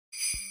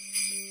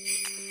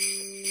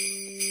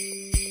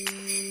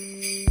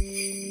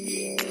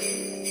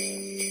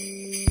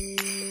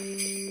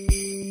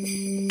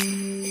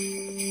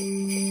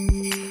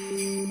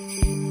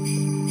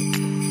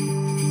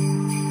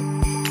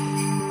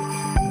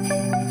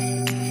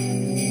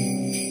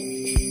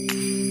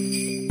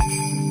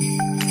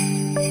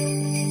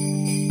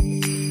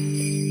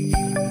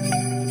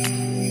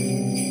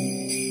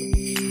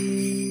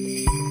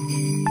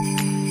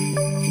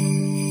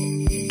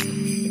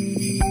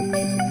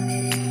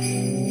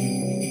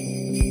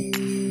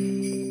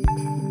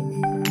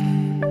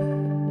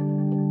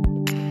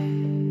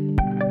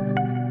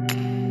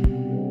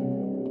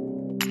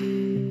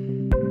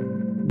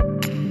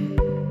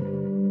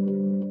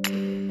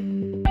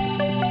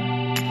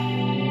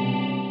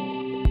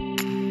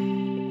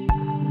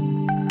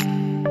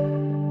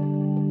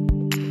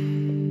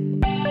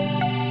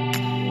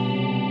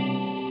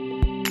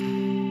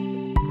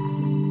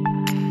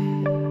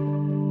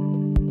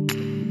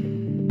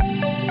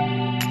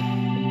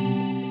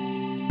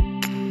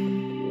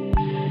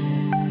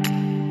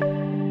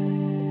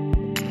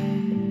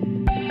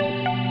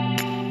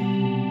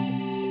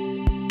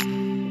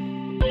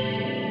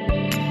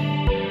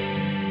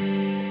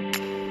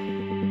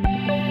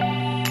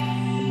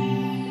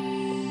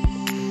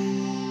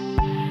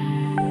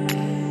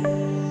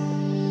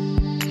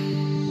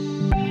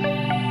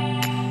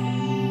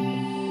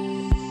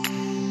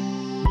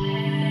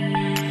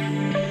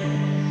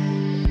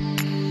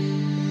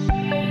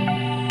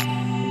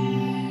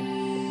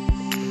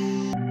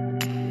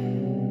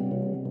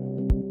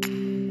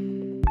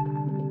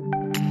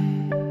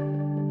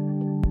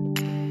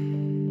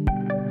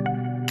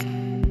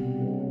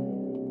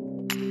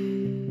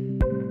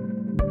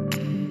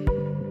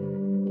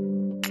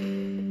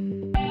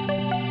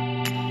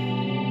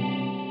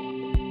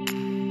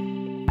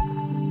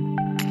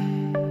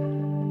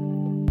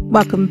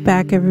Welcome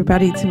back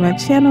everybody to my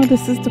channel.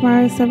 This is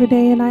Damaris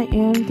Everyday and I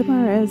am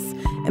Damaris,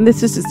 and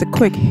this is just a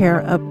quick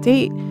hair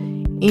update.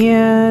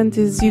 And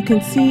as you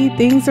can see,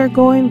 things are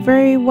going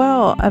very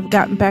well. I've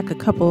gotten back a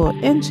couple of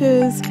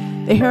inches.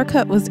 The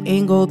haircut was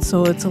angled,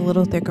 so it's a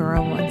little thicker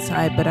on one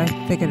side, but I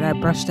figured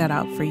I'd brush that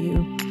out for you.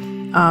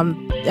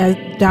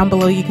 Down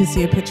below you can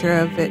see a picture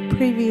of it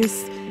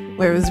previous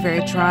where it was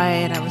very dry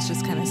and I was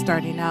just kind of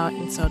starting out,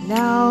 and so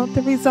now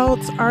the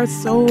results are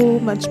so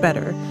much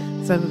better.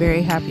 So I'm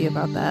very happy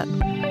about that.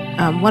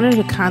 One of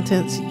the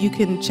contents, you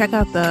can check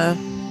out the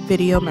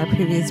video, my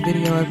previous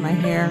video of my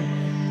hair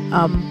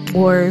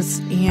wars,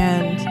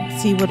 and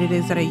see what it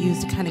is that I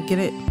use to kind of get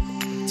it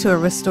to a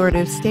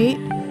restorative state.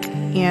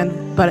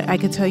 But I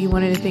could tell you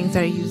one of the things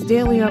that I use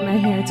daily on my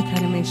hair to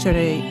kind of make sure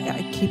that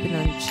I keep it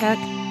in check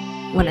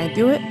when I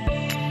do it,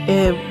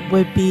 it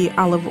would be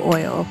olive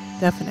oil.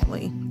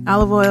 Definitely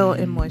olive oil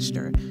and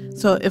moisture.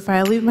 So if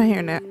I leave my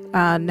hair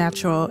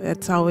natural,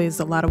 it's always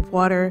a lot of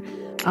water.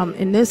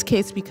 In this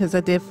case, because I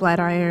did flat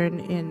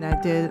iron and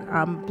I did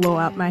blow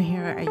out my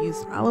hair, I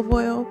used olive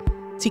oil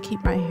to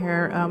keep my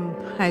hair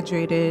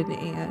hydrated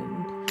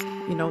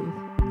and, you know,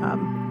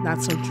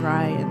 not so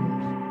dry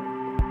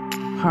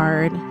and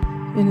hard.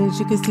 And as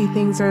you can see,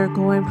 things are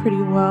going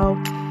pretty well.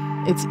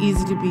 It's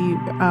easy to be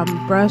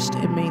brushed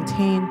and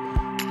maintained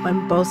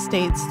in both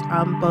states,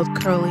 both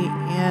curly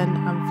and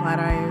flat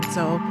iron.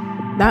 So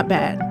not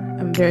bad.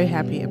 I'm very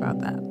happy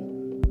about that.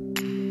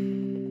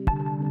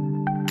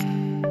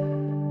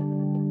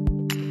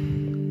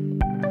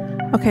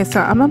 Okay,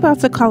 so I'm about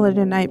to call it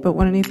a night, but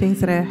one of the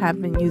things that I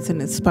have been using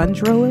is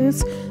sponge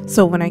rollers.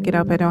 So when I get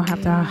up, I don't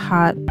have to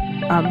hot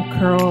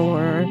curl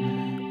or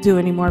do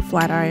any more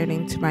flat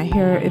ironing to my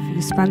hair. If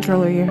you sponge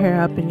roller your hair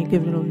up and you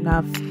give it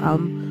enough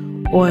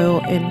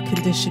oil and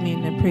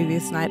conditioning the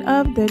previous night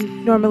of,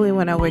 then normally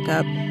when I wake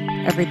up,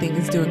 everything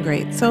is doing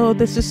great. So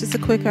this is just a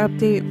quick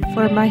update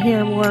for my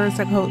hair wars.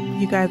 I hope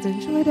you guys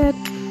enjoyed it.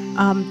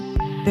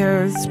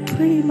 There's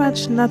pretty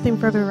much nothing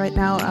further right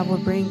now. I will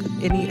bring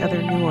any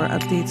other newer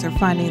updates or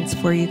findings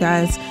for you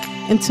guys.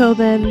 Until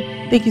then,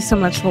 thank you so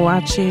much for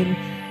watching.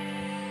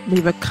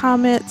 Leave a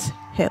comment,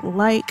 hit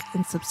like,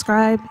 and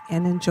subscribe,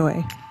 and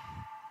enjoy.